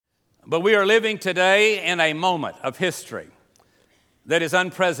But we are living today in a moment of history that is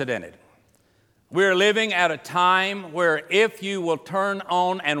unprecedented. We're living at a time where if you will turn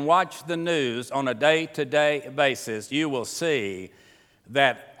on and watch the news on a day-to-day basis, you will see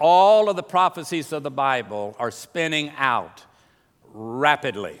that all of the prophecies of the Bible are spinning out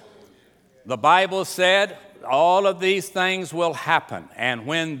rapidly. The Bible said all of these things will happen, and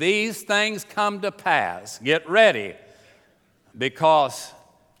when these things come to pass, get ready, because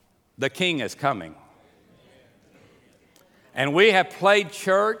the King is coming. And we have played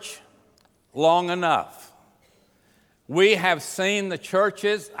church long enough. We have seen the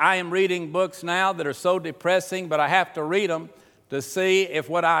churches. I am reading books now that are so depressing, but I have to read them to see if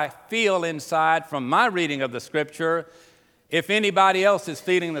what I feel inside from my reading of the Scripture, if anybody else is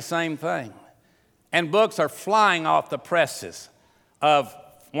feeling the same thing. And books are flying off the presses of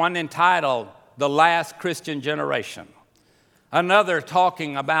one entitled The Last Christian Generation, another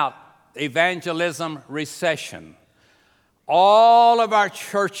talking about evangelism recession. All of our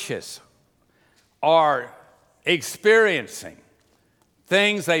churches are experiencing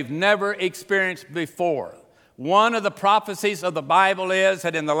things they've never experienced before. One of the prophecies of the Bible is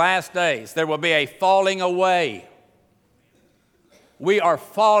that in the last days there will be a falling away. We are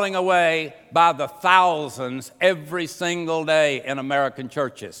falling away by the thousands every single day in American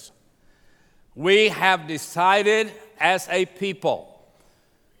churches. We have decided as a people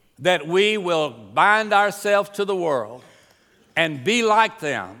that we will bind ourselves to the world and be like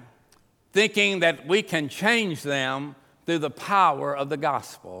them, thinking that we can change them through the power of the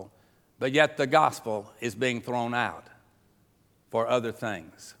gospel, but yet the gospel is being thrown out for other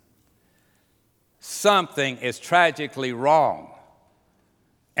things. Something is tragically wrong.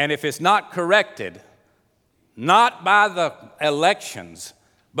 And if it's not corrected, not by the elections,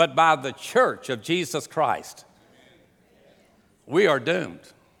 but by the church of Jesus Christ, we are doomed.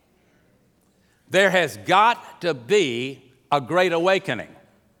 There has got to be a great awakening.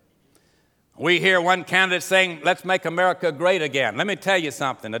 We hear one candidate saying, let's make America great again. Let me tell you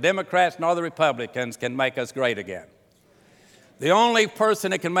something. The Democrats nor the Republicans can make us great again. The only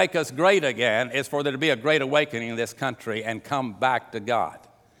person that can make us great again is for there to be a great awakening in this country and come back to God.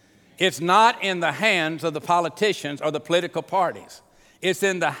 It's not in the hands of the politicians or the political parties. It's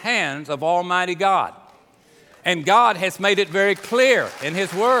in the hands of Almighty God. And God has made it very clear in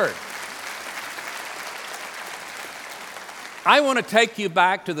His Word. I want to take you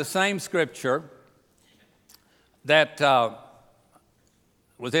back to the same scripture that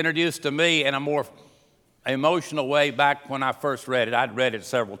was introduced to me in a more emotional way back when I first read it. I'd read it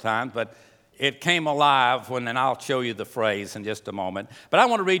several times, but it came alive and I'll show you the phrase in just a moment. But I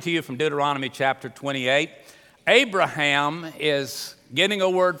want to read to you from Deuteronomy chapter 28. Abraham is getting a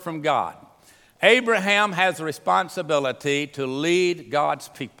word from God. Abraham has a responsibility to lead God's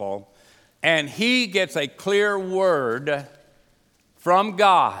people, and he gets a clear word from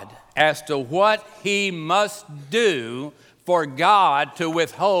God as to what he must do for God to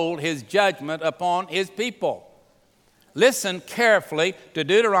withhold His judgment upon His people. Listen carefully to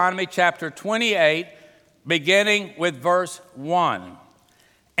Deuteronomy chapter 28, beginning with verse 1.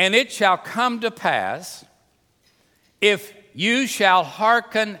 And it shall come to pass, if you shall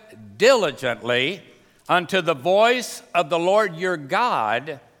hearken diligently unto the voice of the Lord your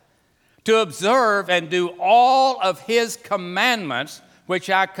God, to observe and do all of His commandments, which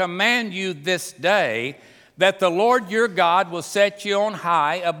I command you this day, that the Lord your God will set you on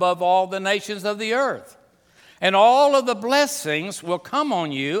high above all the nations of the earth. And all of the blessings will come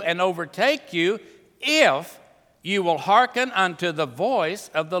on you and overtake you if you will hearken unto the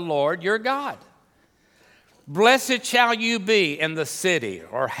voice of the Lord your God. Blessed shall you be in the city,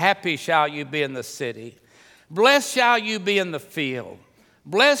 or happy shall you be in the city. Blessed shall you be in the field.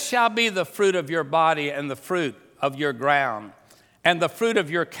 Blessed shall be the fruit of your body and the fruit of your ground and the fruit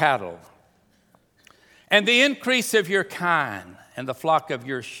of your cattle and the increase of your kine and the flock of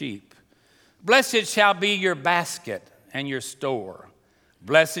your sheep. Blessed shall be your basket and your store.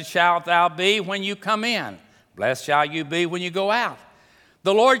 Blessed shalt thou be when you come in. Blessed shall you be when you go out.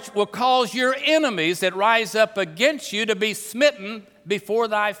 The Lord will cause your enemies that rise up against you to be smitten before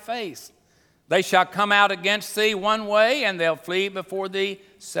thy face. They shall come out against thee one way, and they'll flee before thee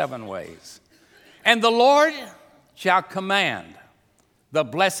 7 ways. And the Lord shall command the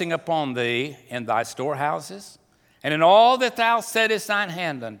blessing upon thee in thy storehouses, and in all that thou settest thine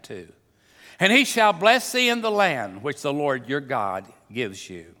hand unto. And He shall bless thee in the land which the Lord your God gives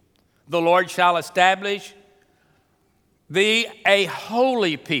you. The Lord shall establish thee a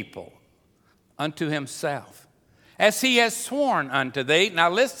holy people unto Himself, as He has sworn unto thee. Now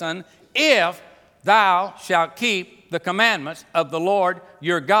listen, if thou shalt keep the commandments of the Lord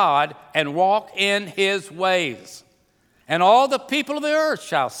your God and walk in his ways. And all the people of the earth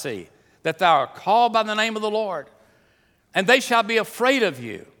shall see that thou art called by the name of the Lord, and they shall be afraid of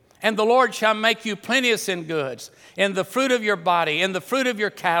you. And the Lord shall make you plenteous in goods, in the fruit of your body, in the fruit of your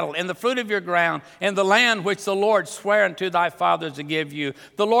cattle, in the fruit of your ground, in the land which the Lord sware unto thy fathers to give you.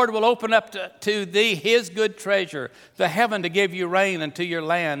 The Lord will open up to thee his good treasure, the heaven, to give you rain unto your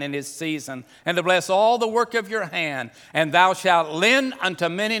land in his season, and to bless all the work of your hand. And thou shalt lend unto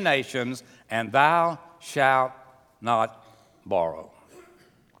many nations, and thou shalt not borrow.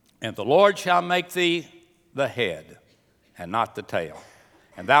 And the Lord shall make thee the head, and not the tail.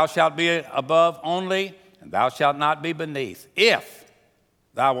 And thou shalt be above only, and thou shalt not be beneath, if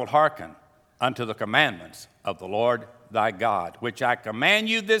thou wilt hearken unto the commandments of the Lord thy God, which I command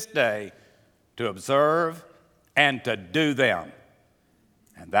you this day to observe and to do them.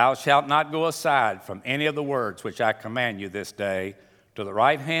 And thou shalt not go aside from any of the words which I command you this day, to the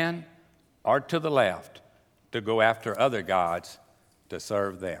right hand or to the left, to go after other gods to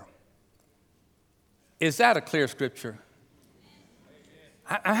serve them. Is that a clear scripture?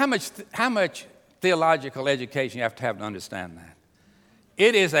 How much theological education you have to understand that?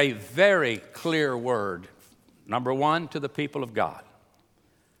 It is a very clear word, number one, to the people of God.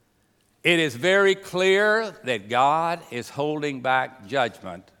 It is very clear that God is holding back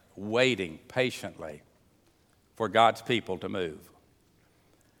judgment, waiting patiently for God's people to move.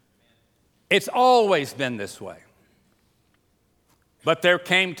 It's always been this way. But there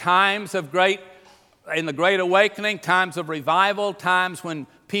came times of in the Great Awakening, times of revival, times when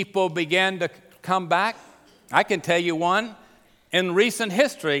people began to come back. I can tell you one in recent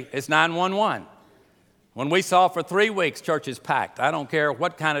history is 9/11. When we saw for 3 weeks churches packed. I don't care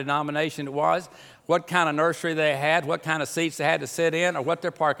what kind of denomination it was, what kind of nursery they had, what kind of seats they had to sit in, or what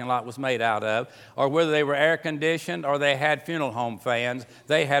their parking lot was made out of, or whether they were air conditioned or they had funeral home fans.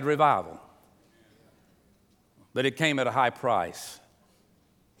 They had revival. But it came at a high price.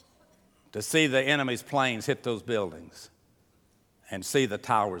 To see the enemy's planes hit those buildings and see the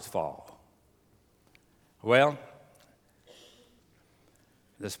towers fall. Well,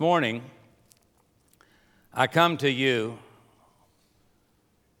 this morning, I come to you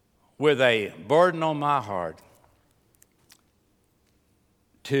with a burden on my heart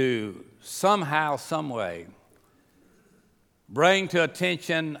to somehow, some way, bring to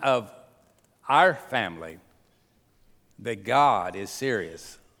attention of our family that God is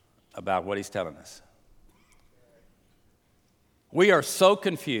serious about what he's telling us. We are so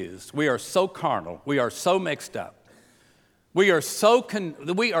confused. We are so carnal. We are so mixed up. We are so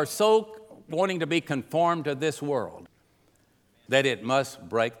wanting to be conformed to this world that it must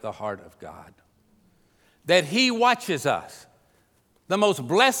break the heart of God. That he watches us, the most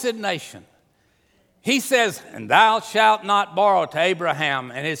blessed nation. He says, and thou shalt not borrow to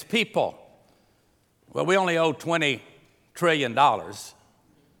Abraham and his people. Well, we only owe $20 trillion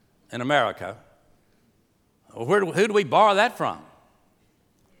in America. Well, who do we borrow that from?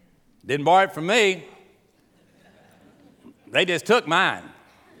 Didn't borrow it from me. They just took mine.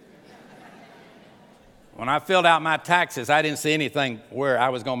 When I filled out my taxes, I didn't see anything where I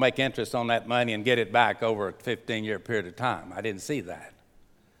was going to make interest on that money and get it back over a 15-year period of time. I didn't see that.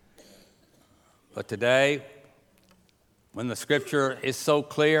 But today, when the scripture is so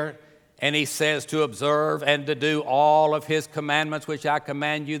clear, and he says to observe and to do all of his commandments, which I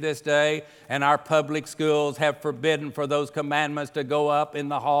command you this day. And our public schools have forbidden for those commandments to go up in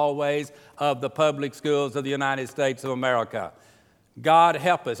the hallways of the public schools of the United States of America. God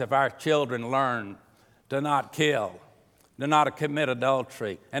help us if our children learn to not kill, to not commit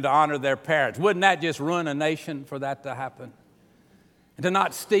adultery, and to honor their parents. Wouldn't that just ruin a nation for that to happen? And to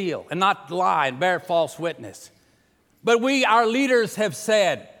not steal and not lie and bear false witness. But our leaders have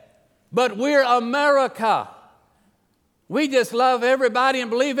said, but we're America. We just love everybody and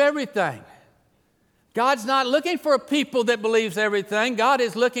believe everything. God's not looking for a people that believes everything. God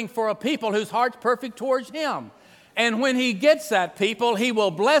is looking for a people whose heart's perfect towards him. And when he gets that people, he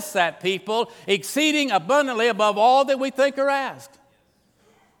will bless that people exceeding abundantly above all that we think or ask.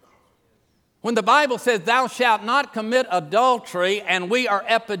 When the Bible says, thou shalt not commit adultery, and we are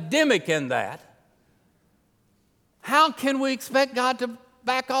epidemic in that, how can we expect God to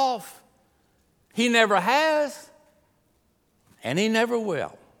back off? He never has, and he never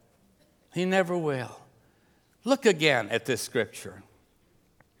will. He never will. Look again at this scripture.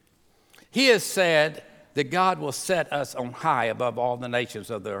 He has said that God will set us on high above all the nations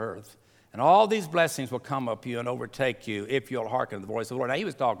of the earth. And all these blessings will come up you and overtake you if you'll hearken to the voice of the Lord. Now, he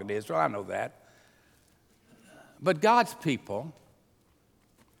was talking to Israel, I know that. But God's people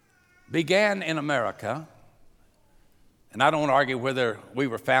began in America And I don't want to argue whether we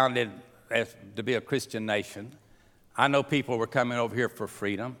were founded to be a Christian nation. I know people were coming over here for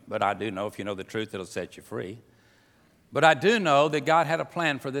freedom, but I do know if you know the truth, it'll set you free. But I do know that God had a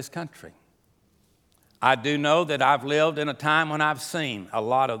plan for this country. I do know that I've lived in a time when I've seen a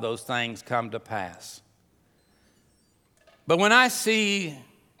lot of those things come to pass. But when I see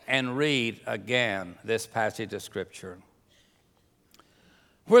and read again this passage of Scripture,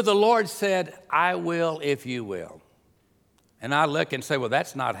 where the Lord said, I will if you will. And I look and say, well,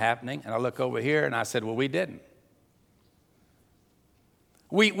 that's not happening. And I look over here and I said, well, we didn't.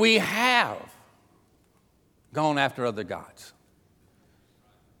 We have gone after other gods.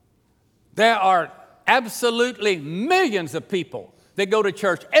 There are absolutely millions of people that go to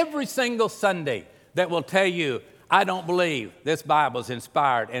church every single Sunday that will tell you, I don't believe this Bible is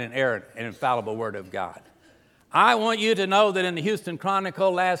inspired and inerrant and infallible Word of God. I want you to know that in the Houston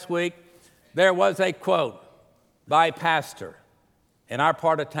Chronicle last week, there was a quote by a pastor in our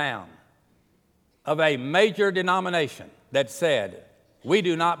part of town of a major denomination that said, we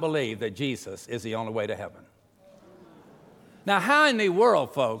do not believe that Jesus is the only way to heaven. Now, how in the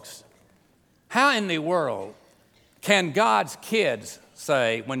world, folks, how in the world can God's kids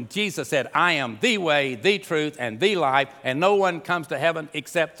say, when Jesus said, I am the way, the truth, and the life, and no one comes to heaven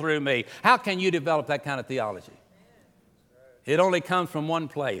except through me? How can you develop that kind of theology? It only comes from one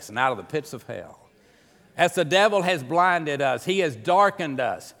place, and out of the pits of hell. As the devil has blinded us, he has darkened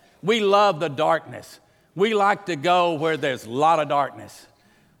us. We love the darkness. We like to go where there's a lot of darkness.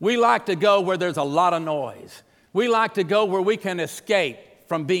 We like to go where there's a lot of noise. We like to go where we can escape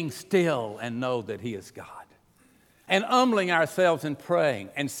from being still and know that He is God. And humbling ourselves and praying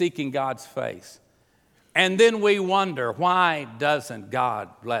and seeking God's face. And then we wonder, why doesn't God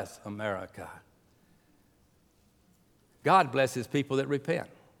bless America? God blesses people that repent.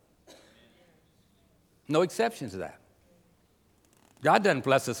 No exceptions to that. God doesn't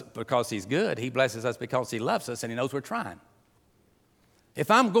bless us because He's good. He blesses us because He loves us and He knows we're trying. If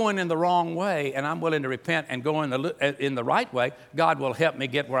I'm going in the wrong way and I'm willing to repent and go in the right way, God will help me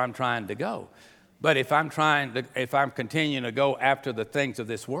get where I'm trying to go. But if I'm continuing to go after the things of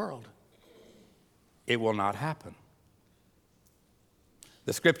this world, it will not happen.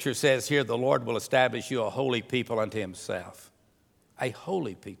 The Scripture says here, the Lord will establish you a holy people unto Himself. A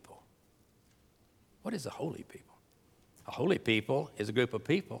holy people. What is a holy people? A holy people is a group of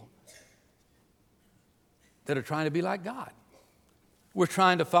people that are trying to be like God. We're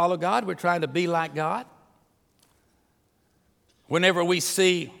trying to follow God. We're trying to be like God. Whenever we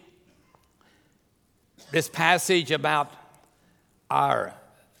see this passage about our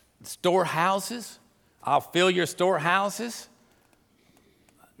storehouses, I'll fill your storehouses.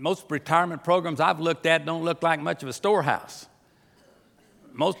 Most retirement programs I've looked at don't look like much of a storehouse.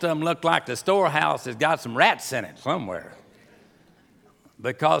 Most of them look like the storehouse has got some rats in it somewhere,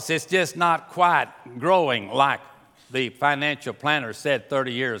 because it's just not quite growing like the financial planner said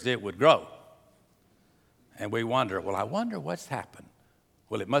 30 years it would grow. And we wonder, well, I wonder what's happened.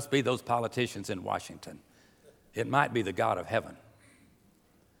 Well, it must be those politicians in Washington. It might be the God of heaven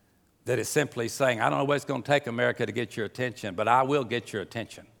that is simply saying, I don't know what it's going to take, America, to get your attention, but I will get your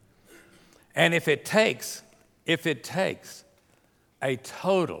attention. And if it takes a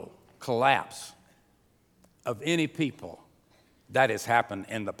total collapse of any people, that has happened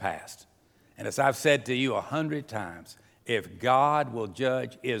in the past. And as I've said to you 100 times, if God will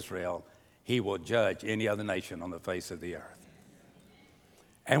judge Israel, He will judge any other nation on the face of the earth.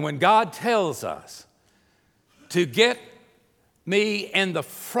 And when God tells us to get me in the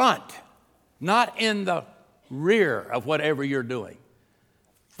front, not in the rear of whatever you're doing,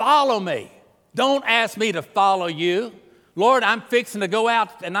 follow me. Don't ask me to follow you. Lord, I'm fixing to go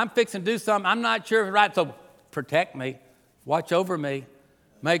out and I'm fixing to do something. I'm not sure if it's right, so protect me. Watch over me.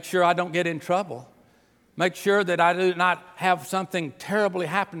 Make sure I don't get in trouble. Make sure that I do not have something terribly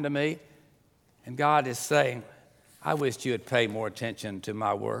happen to me. And God is saying, I wish you would pay more attention to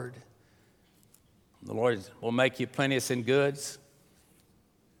my word. The Lord will make you plenteous in goods.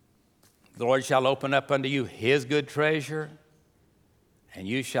 The Lord shall open up unto you His good treasure, and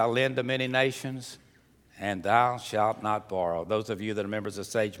you shall lend to many nations, and thou shalt not borrow. Those of you that are members of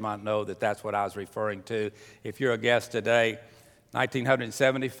Sagemont know that that's what I was referring to. If you're a guest today,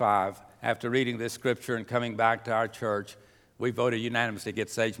 1975, after reading this scripture and coming back to our church, we voted unanimously to get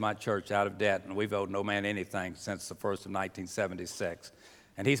Sagemont Church out of debt, and we've owed no man anything since the first of 1976.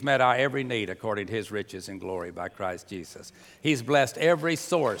 And He's met our every need according to His riches and glory by Christ Jesus. He's blessed every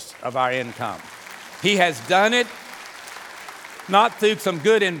source of our income. He has done it not through some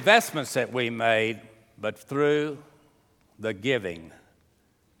good investments that we made, but through the giving,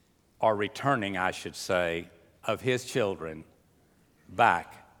 or returning, I should say, of his children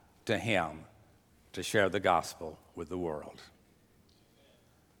back to him to share the gospel with the world.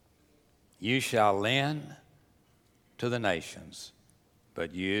 You shall lend to the nations,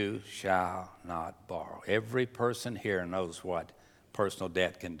 but you shall not borrow. Every person here knows what personal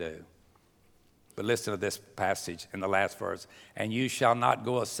debt can do. But listen to this passage in the last verse. And you shall not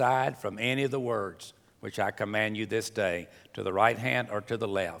go aside from any of the words which I command you this day, to the right hand or to the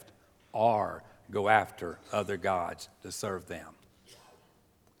left, or go after other gods to serve them.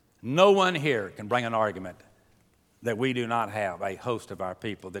 No one here can bring an argument that we do not have a host of our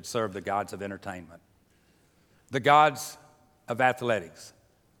people that serve the gods of entertainment, the gods of athletics,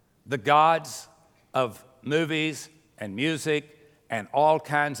 the gods of movies and music and all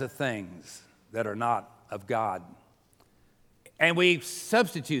kinds of things that are not of God. And we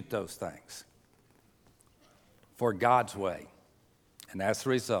substitute those things for God's way. And as a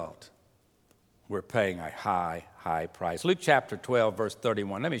result, we're paying a high, high price. Luke chapter 12, verse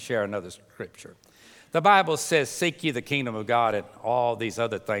 31. Let me share another scripture. The Bible says, seek ye the kingdom of God, and all these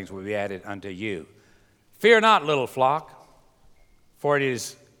other things will be added unto you. Fear not, little flock, for it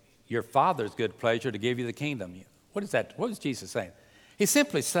is your Father's good pleasure to give you the kingdom. What is that? What is Jesus saying? He's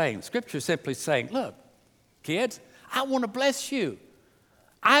simply saying, Scripture is simply saying, look, kids, I want to bless you.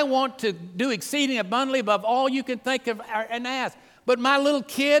 I want to do exceeding abundantly above all you can think of and ask. But my little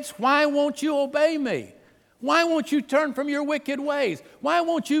kids, why won't you obey me? Why won't you turn from your wicked ways? Why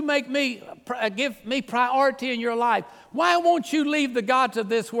won't you give me priority in your life? Why won't you leave the gods of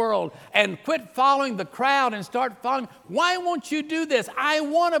this world and quit following the crowd and start following? Why won't you do this? I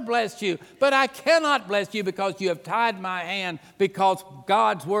want to bless you, but I cannot bless you because you have tied my hand, because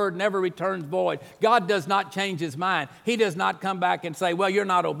God's word never returns void. God does not change his mind. He does not come back and say, well, you're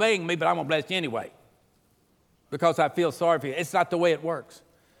not obeying me, but I'm going to bless you anyway because I feel sorry for you. It's not the way it works.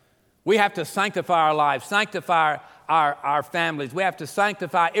 We have to sanctify our lives, sanctify our families. We have to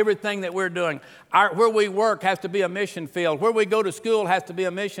sanctify everything that we're doing. Where we work has to be a mission field. Where we go to school has to be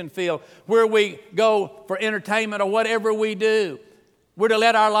a mission field. Where we go for entertainment or whatever we do, we're to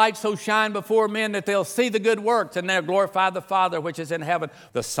let our light so shine before men that they'll see the good works and they'll glorify the Father which is in heaven.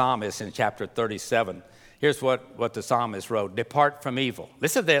 The psalmist in chapter 37, here's what the psalmist wrote. Depart from evil.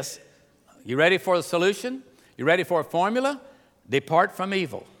 Listen to this. You ready for the solution? You ready for a formula? Depart from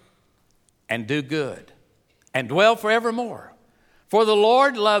evil and do good, and dwell forevermore. For the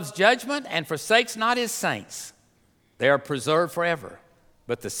Lord loves judgment and forsakes not his saints. They are preserved forever.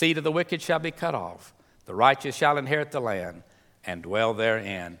 But the seed of the wicked shall be cut off. The righteous shall inherit the land and dwell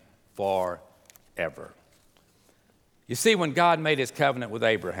therein forever. You see, when God made his covenant with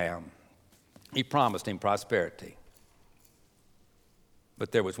Abraham, he promised him prosperity.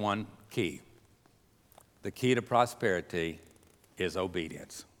 But there was one key. The key to prosperity is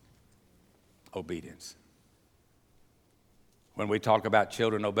obedience. Obedience. When we talk about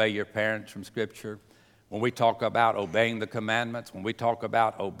children, obey your parents from Scripture, when we talk about obeying the commandments, when we talk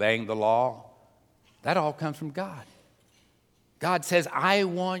about obeying the law, that all comes from God. God says, I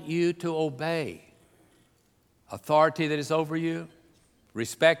want you to obey authority that is over you,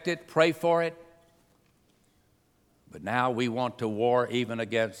 respect it, pray for it. But now we want to war even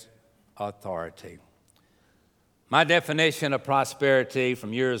against authority. My definition of prosperity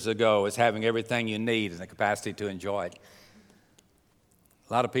from years ago is having everything you need and the capacity to enjoy it.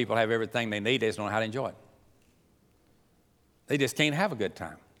 A lot of people have everything they need, they just don't know how to enjoy it. They just can't have a good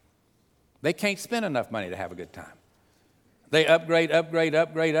time. They can't spend enough money to have a good time. They upgrade,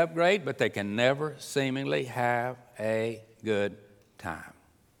 but they can never seemingly have a good time.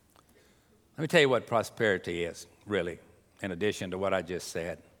 Let me tell you what prosperity is, really, in addition to what I just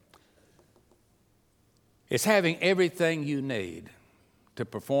said. It's having everything you need to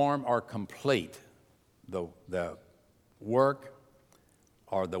perform or complete the work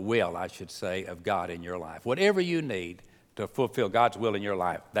or the will, I should say, of God in your life. Whatever you need to fulfill God's will in your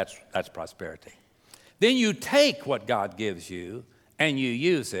life, that's prosperity. Then you take what God gives you and you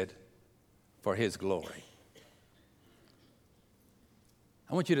use it for his glory.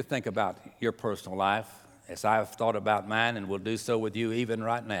 I want you to think about your personal life as I've thought about mine and will do so with you even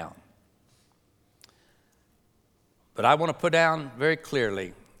right now. But I want to put down very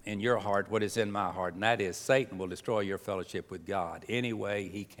clearly in your heart what is in my heart, and that is Satan will destroy your fellowship with God any way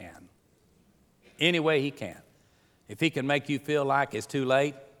he can. Any way he can. If he can make you feel like it's too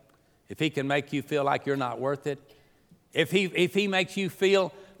late, if he can make you feel like you're not worth it, if he makes you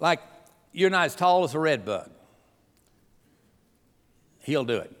feel like you're not as tall as a red bug, he'll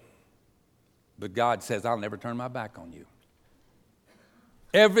do it. But God says, I'll never turn my back on you.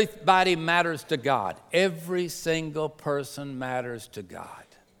 Everybody matters to God. Every single person matters to God.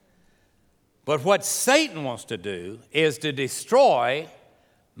 But what Satan wants to do is to destroy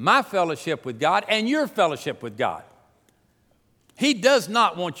my fellowship with God and your fellowship with God. He does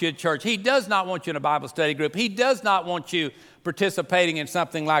not want you at church. He does not want you in a Bible study group. He does not want you participating in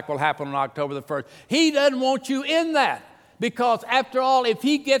something like will happen on October the 1st. He doesn't want you in that. Because after all, if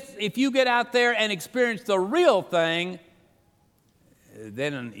you get out there and experience the real thing,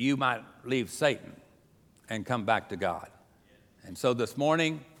 then you might leave Satan and come back to God. And so this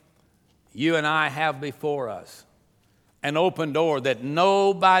morning, you and I have before us an open door that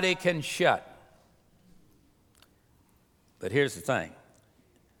nobody can shut. But here's the thing.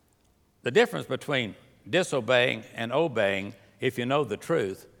 The difference between disobeying and obeying, if you know the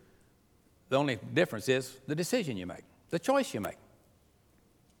truth, the only difference is the decision you make, the choice you make.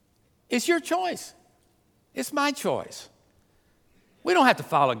 It's your choice. It's my choice. We don't have to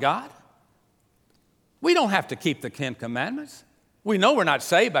follow God. We don't have to keep the 10 Commandments. We know we're not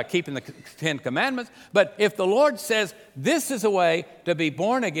saved by keeping the 10 Commandments, but if the Lord says this is a way to be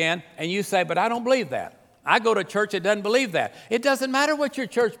born again, and you say, but I don't believe that. I go to a church that doesn't believe that. It doesn't matter what your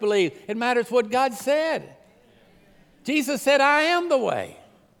church believes. It matters what God said. Jesus said, I am the way.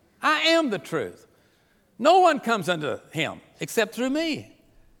 I am the truth. No one comes unto him except through me.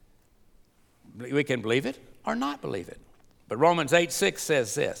 We can believe it or not believe it. But Romans 8:6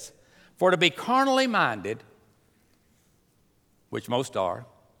 says this, for to be carnally minded, which most are,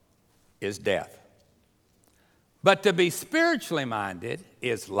 is death. But to be spiritually minded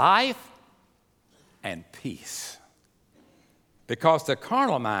is life and peace. Because the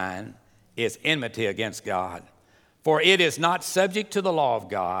carnal mind is enmity against God. For it is not subject to the law of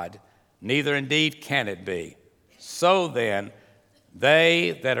God, neither indeed can it be. So then,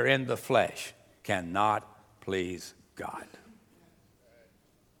 they that are in the flesh cannot please God.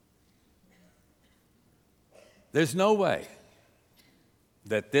 There's no way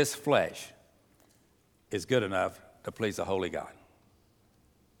that this flesh is good enough to please a holy God.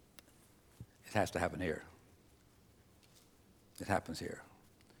 It has to happen here. It happens here.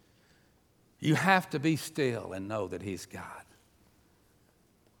 You have to be still and know that he's God.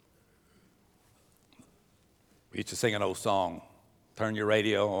 We used to sing an old song, Turn Your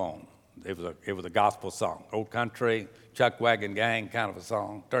Radio On. It was a gospel song, old country, Chuck Wagon Gang kind of a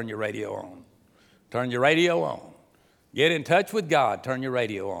song. Turn your radio on. Turn your radio on. Get in touch with God. Turn your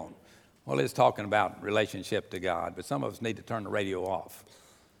radio on. Well, it's talking about relationship to God, but some of us need to turn the radio off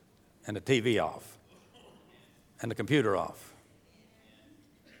and the TV off and the computer off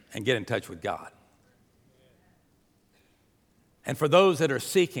and get in touch with God. And for those that are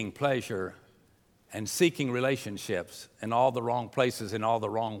seeking pleasure and seeking relationships in all the wrong places, in all the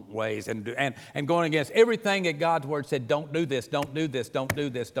wrong ways, and going against everything that God's word said, don't do this, don't do this, don't do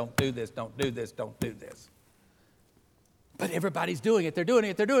this, don't do this, don't do this, don't do this. But everybody's doing it. They're doing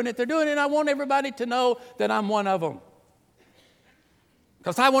it. They're doing it. They're doing it. And I want everybody to know that I'm one of them.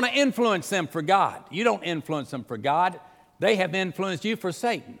 Because I want to influence them for God. You don't influence them for God. They have influenced you for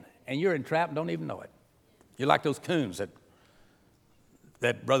Satan. And you're entrapped and don't even know it. You're like those coons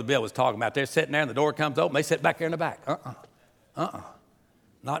that Brother Bill was talking about. They're sitting there and the door comes open. They sit back there in the back.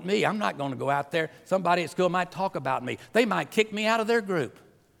 Not me. I'm not going to go out there. Somebody at school might talk about me. They might kick me out of their group.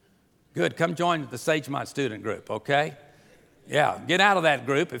 Good. Come join the Sagemont student group, okay? Yeah, get out of that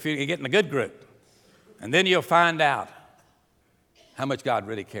group if you get in a good group. And then you'll find out how much God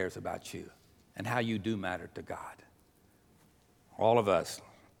really cares about you and how you do matter to God. All of us.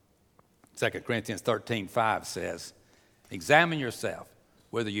 2 Corinthians 13:5 says, examine yourself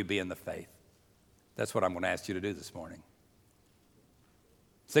whether you be in the faith. That's what I'm going to ask you to do this morning.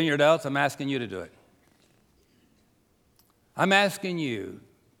 Senior adults, I'm asking you to do it. I'm asking you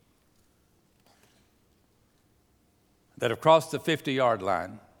that have crossed the 50-yard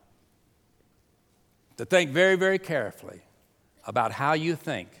line to think very, very carefully about how you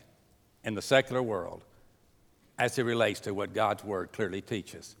think in the secular world as it relates to what God's word clearly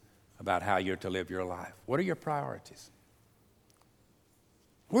teaches about how you're to live your life. What are your priorities?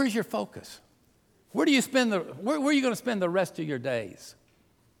 Where's your focus? Where are you going to spend the rest of your days?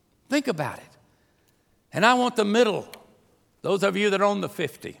 Think about it. And I want the middle, those of you that are on the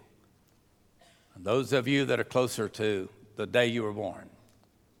 50, and those of you that are closer to the day you were born.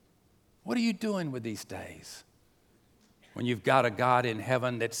 What are you doing with these days? When you've got a God in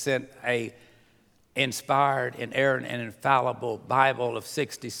heaven that sent a inspired, inerrant, and infallible Bible of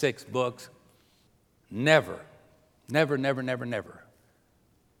 66 books, never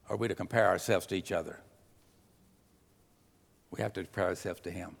are we to compare ourselves to each other. We have to compare ourselves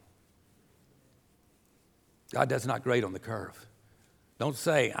to him. God does not grade on the curve. Don't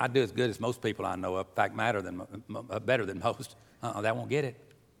say, I do as good as most people I know of. In fact, better than most. That won't get it.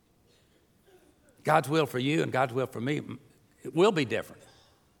 God's will for you and God's will for me, it will be different.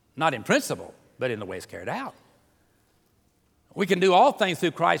 Not in principle, but in the way it's carried out. We can do all things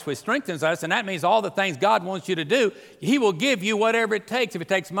through Christ which strengthens us, and that means all the things God wants you to do, He will give you whatever it takes. If it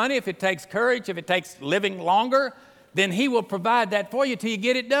takes money, if it takes courage, if it takes living longer, then He will provide that for you till you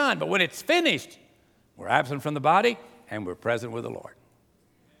get it done. But when it's finished, we're absent from the body and we're present with the Lord.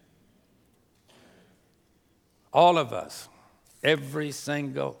 All of us, every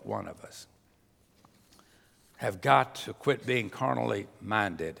single one of us, have got to quit being carnally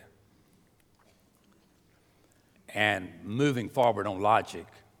minded and moving forward on logic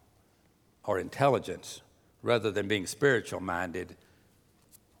or intelligence rather than being spiritual minded,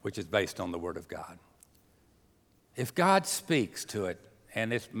 which is based on the Word of God. If God speaks to it,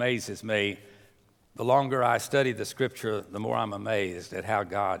 and it amazes me, the longer I study the Scripture, the more I'm amazed at how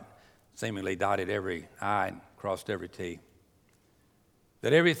God seemingly dotted every I and crossed every T.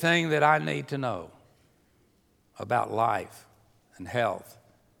 That everything that I need to know about life and health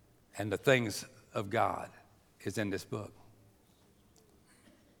and the things of God is in this book.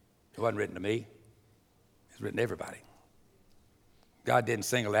 It wasn't written to me. It's written to everybody. God didn't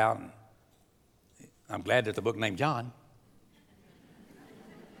single out, and I'm glad that the book named John.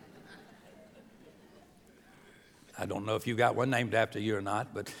 I don't know if you got one named after you or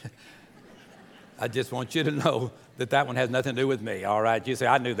not, but I just want you to know that that one has nothing to do with me, all right? You say,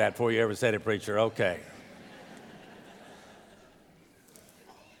 I knew that before you ever said it, preacher. Okay.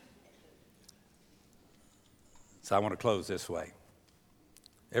 So I want to close this way.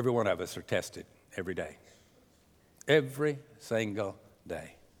 Every one of us are tested every day. Every single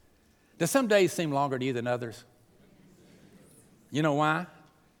day. Do some days seem longer to you than others? You know why?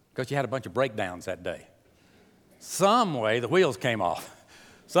 Because you had a bunch of breakdowns that day. Some way the wheels came off.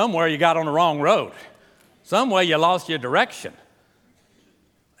 Somewhere you got on the wrong road. Some way you lost your direction.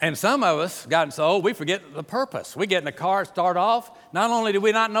 And some of us gotten so old we forget the purpose. We get in the car, start off. Not only do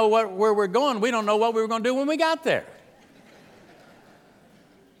we not know where we're going, we don't know what we were going to do when we got there.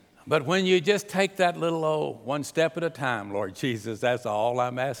 But when you just take that little old one step at a time, Lord Jesus, that's all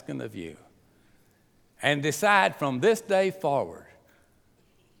I'm asking of you. And decide from this day forward,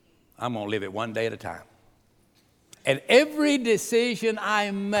 I'm going to live it one day at a time. And every decision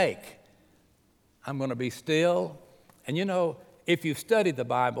I make, I'm going to be still. And you know, if you've studied the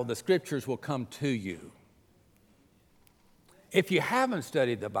Bible, the Scriptures will come to you. If you haven't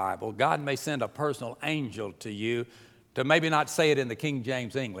studied the Bible, God may send a personal angel to you to maybe not say it in the King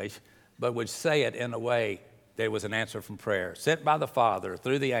James English, but would say it in a way that it was an answer from prayer, sent by the Father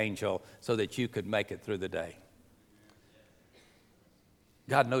through the angel so that you could make it through the day.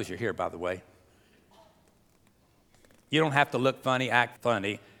 God knows you're here, by the way. You don't have to look funny, act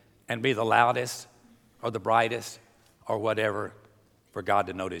funny, and be the loudest or the brightest or whatever for God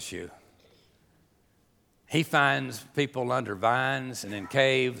to notice you. He finds people under vines and in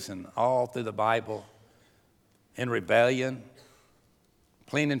caves and all through the Bible, in rebellion,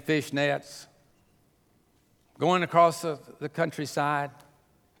 cleaning fish nets, going across the countryside.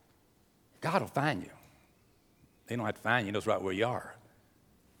 God will find you. He don't have to find you. He knows right where you are.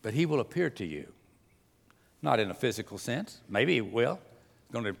 But He will appear to you. Not in a physical sense. Maybe He will.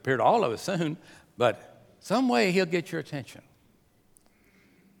 He's going to appear to all of us soon. But some way He'll get your attention.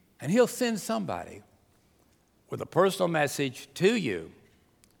 And He'll send somebody with a personal message to you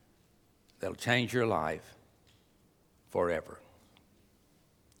that'll change your life forever.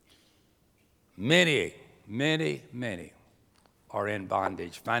 Many, many, many are in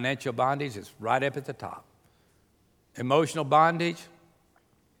bondage. Financial bondage is right up at the top. Emotional bondage,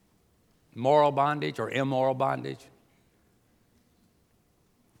 moral bondage or immoral bondage.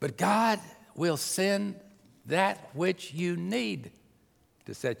 But God will send that which you need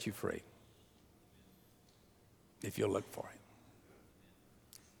to set you free if you'll look for Him.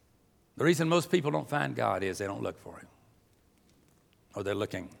 The reason most people don't find God is they don't look for Him, or they're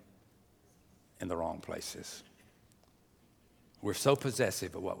looking in the wrong places. We're so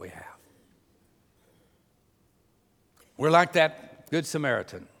possessive of what we have. We're like that Good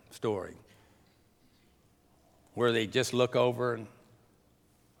Samaritan story where they just look over and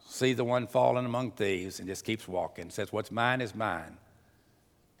see the one fallen among thieves and just keeps walking. Says, what's mine is mine,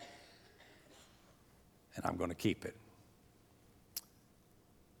 and I'm going to keep it.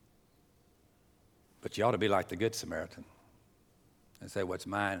 But you ought to be like the Good Samaritan and say, what's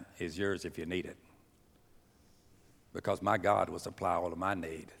mine is yours if you need it. Because my God will supply all of my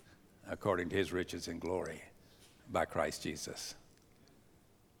need according to His riches and glory by Christ Jesus.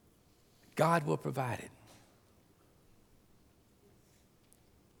 God will provide it.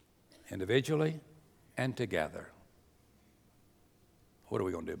 Individually and together. What are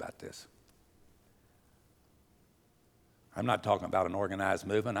we going to do about this? I'm not talking about an organized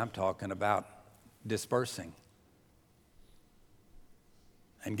movement. I'm talking about dispersing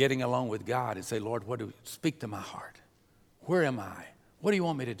and getting along with God and say, Lord, speak to my heart. Where am I? What do you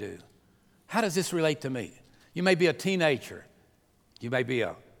want me to do? How does this relate to me? You may be a teenager. You may be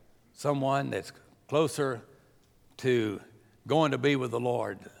someone that's closer to going to be with the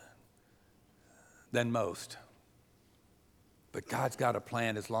Lord than most. But God's got a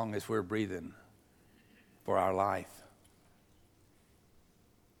plan as long as we're breathing for our life.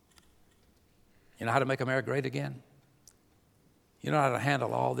 You know how to make America great again? You know how to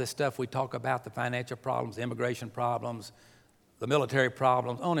handle all this stuff we talk about, the financial problems, the immigration problems, the military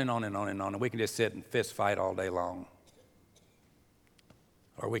problems, on and on and on and on. And we can just sit and fist fight all day long.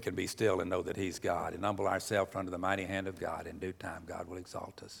 Or we can be still and know that He's God and humble ourselves under the mighty hand of God. In due time, God will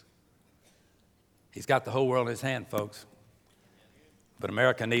exalt us. He's got the whole world in His hand, folks. But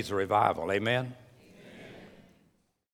America needs a revival. Amen?